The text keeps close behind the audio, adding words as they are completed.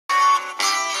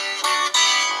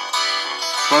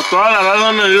Para toda la raza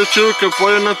en el YouTube que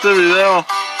apoyen este video.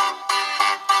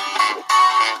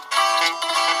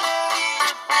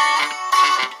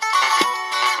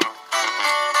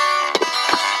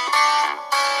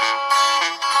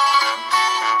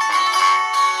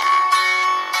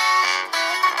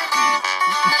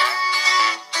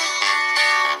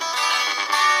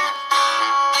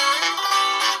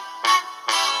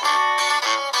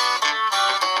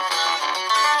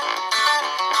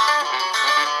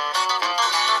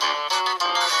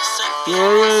 No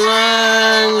me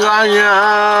he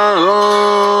engañado,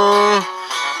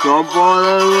 no por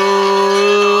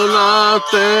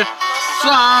te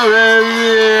sabe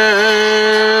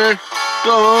bien,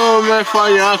 tú me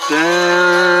fallaste,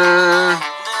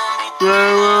 me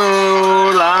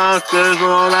burlaste,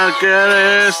 ahora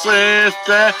quieres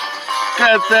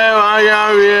que te vaya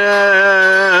bien.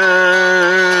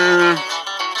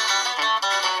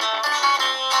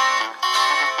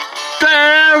 Te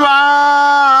vas,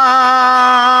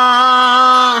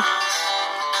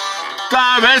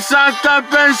 tal vez hasta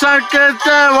pensar que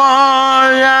te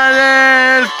voy a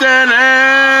detener,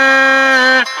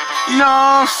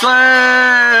 no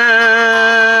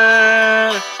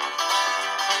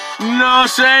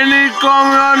sé ni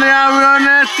cómo ni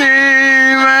aviones y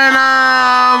me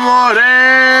enamoré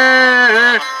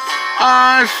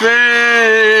al fin.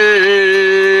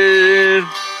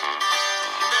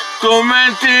 Tus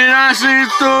mentiras y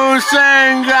tus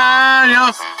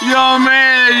engaños yo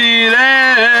me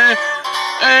iré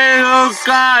y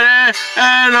buscaré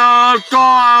en otro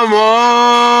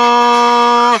amor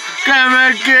que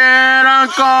me quiera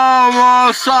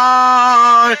como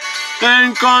soy.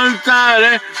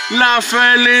 Encontraré la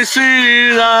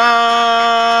felicidad.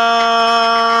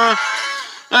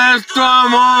 Es tu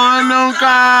amor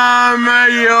nunca me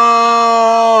dio.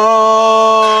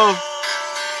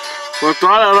 Por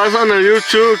toda la raza en el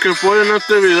YouTube que apoyen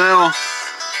este video.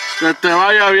 Que te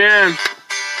vaya bien.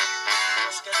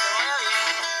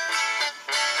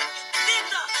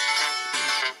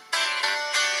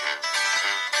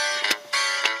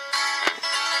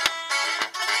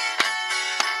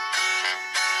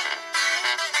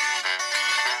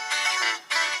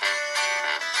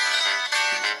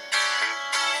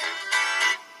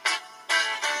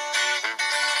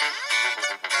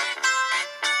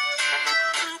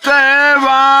 Te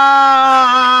vas,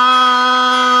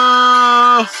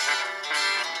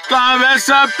 tal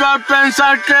vez para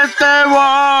pensar que te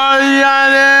voy a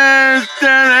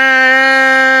detener,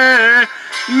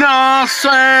 no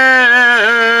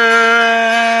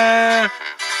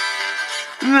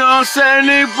sé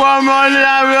ni cómo el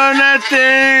avión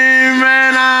me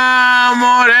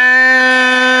enamoré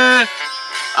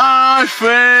al fin.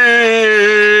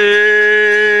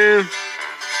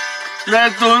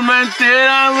 De tus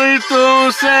mentiras y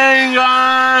tus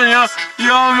engaños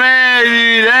yo me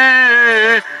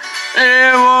iré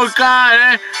y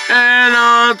buscaré en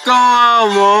otro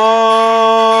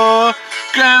amor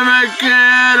que me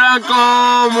quiera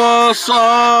como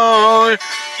soy.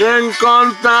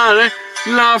 Encontraré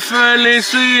la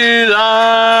felicidad.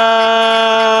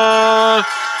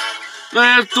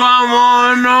 De tu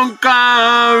amor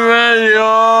nunca me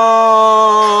dio.